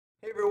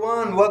Hey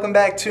everyone, welcome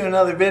back to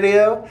another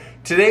video.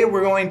 Today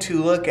we're going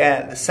to look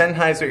at the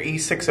Sennheiser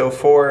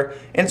e604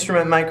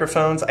 instrument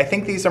microphones. I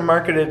think these are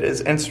marketed as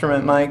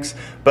instrument mics,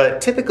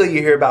 but typically you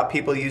hear about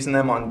people using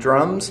them on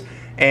drums,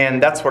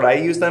 and that's what I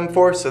use them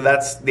for, so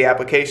that's the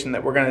application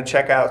that we're going to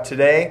check out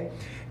today.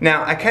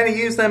 Now, I kind of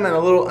use them in a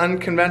little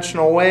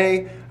unconventional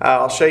way.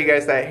 I'll show you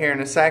guys that here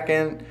in a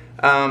second,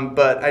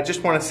 but I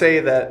just want to say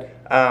that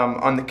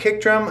on the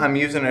kick drum, I'm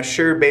using a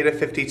Shure Beta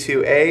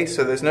 52A,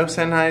 so there's no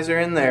Sennheiser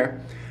in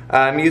there.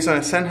 I'm using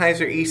a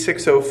Sennheiser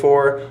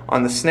e604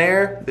 on the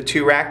snare, the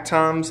two rack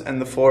toms, and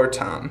the floor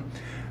tom.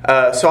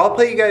 So I'll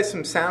play you guys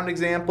some sound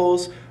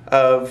examples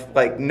of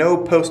like no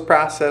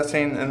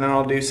post-processing, and then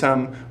I'll do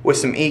some with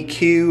some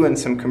EQ and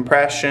some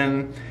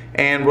compression,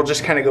 and we'll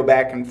just kind of go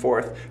back and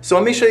forth. So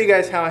let me show you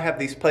guys how I have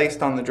these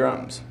placed on the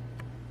drums.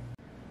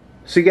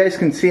 So you guys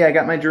can see I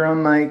got my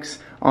drum mics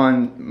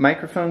on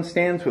microphone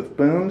stands with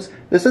booms.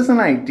 This isn't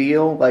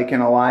ideal like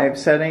in a live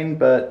setting,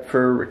 but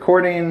for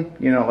recording,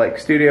 you know, like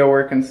studio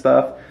work and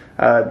stuff,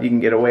 you can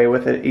get away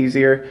with it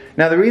easier.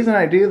 Now the reason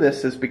I do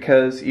this is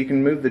because you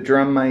can move the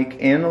drum mic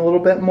in a little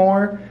bit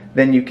more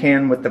than you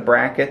can with the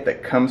bracket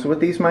that comes with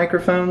these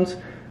microphones.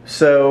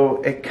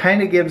 So it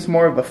kind of gives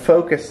more of a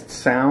focused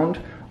sound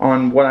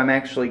on what I'm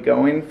actually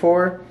going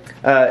for.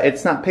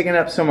 It's not picking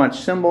up so much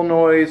cymbal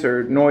noise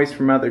or noise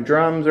from other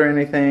drums or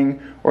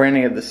anything, or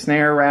any of the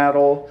snare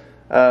rattle.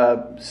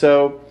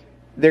 So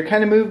they're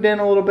kind of moved in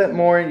a little bit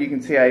more. You can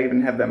see I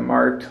even have them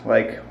marked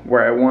like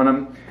where I want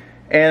them.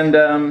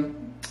 And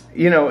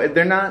you know,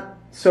 they're not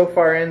so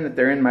far in that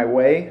they're in my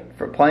way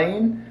for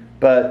playing,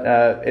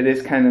 but it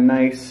is kind of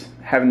nice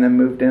having them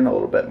moved in a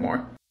little bit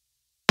more.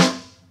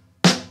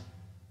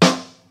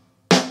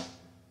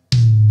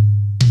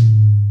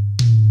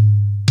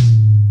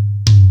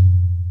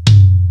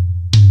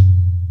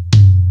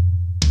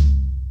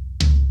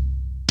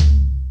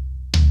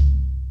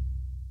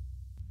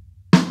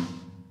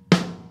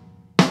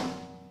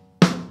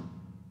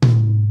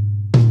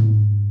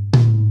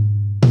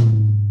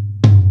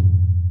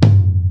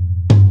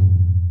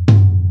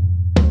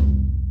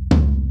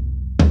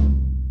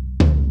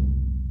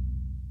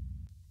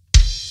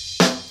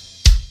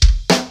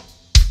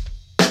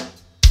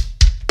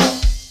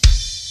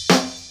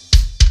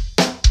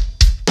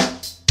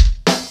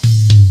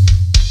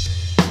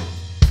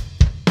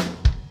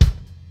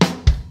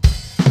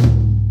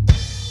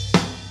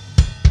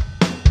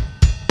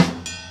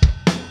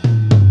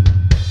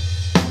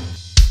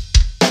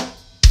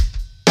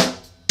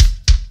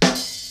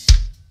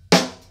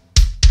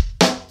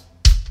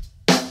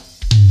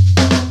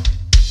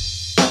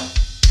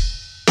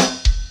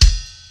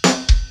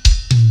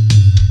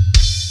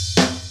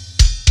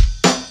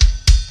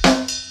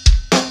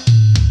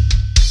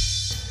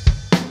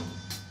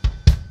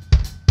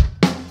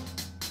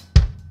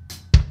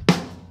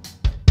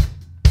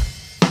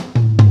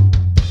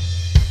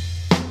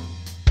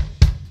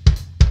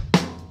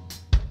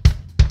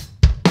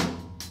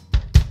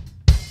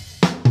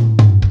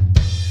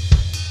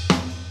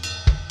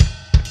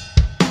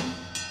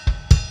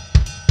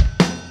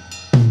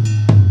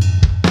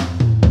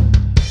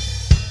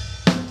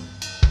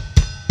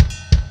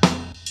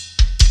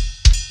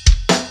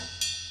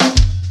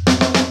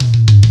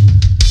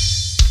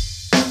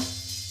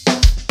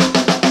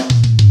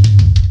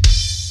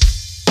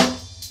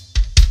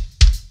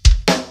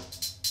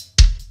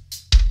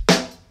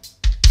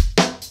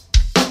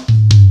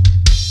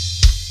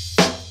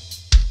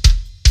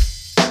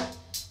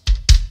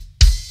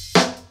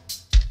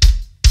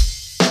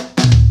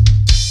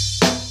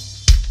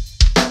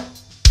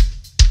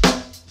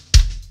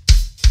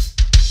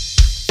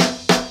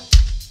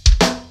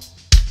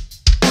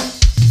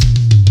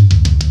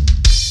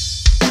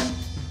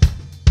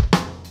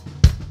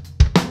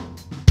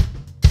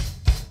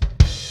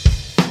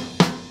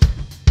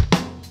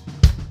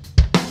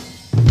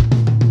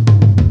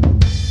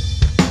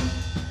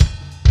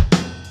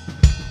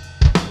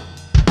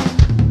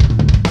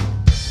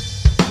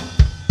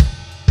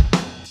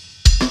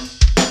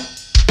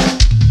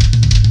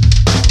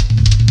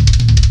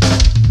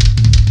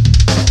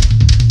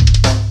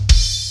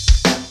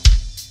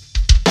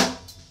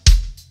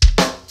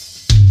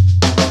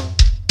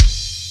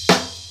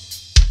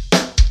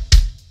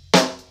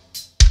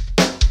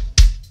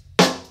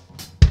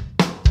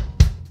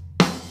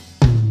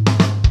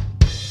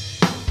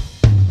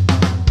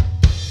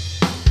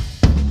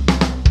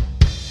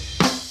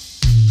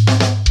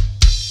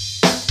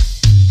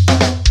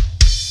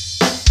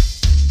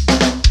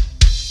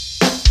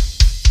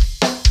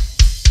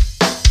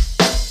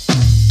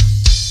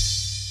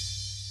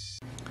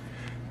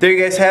 There you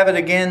guys have it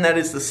again. That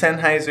is the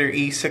Sennheiser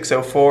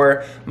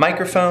e604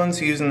 microphones,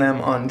 using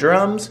them on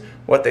drums,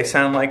 what they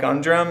sound like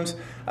on drums.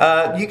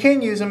 You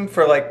can use them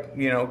for, like,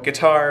 you know,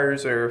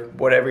 guitars or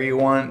whatever you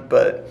want,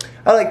 but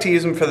I like to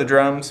use them for the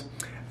drums.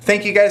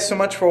 Thank you guys so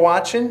much for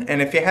watching,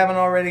 and if you haven't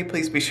already,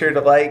 please be sure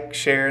to like,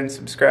 share, and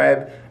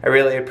subscribe. I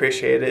really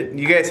appreciate it.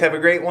 You guys have a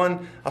great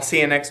one. I'll see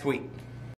you next week.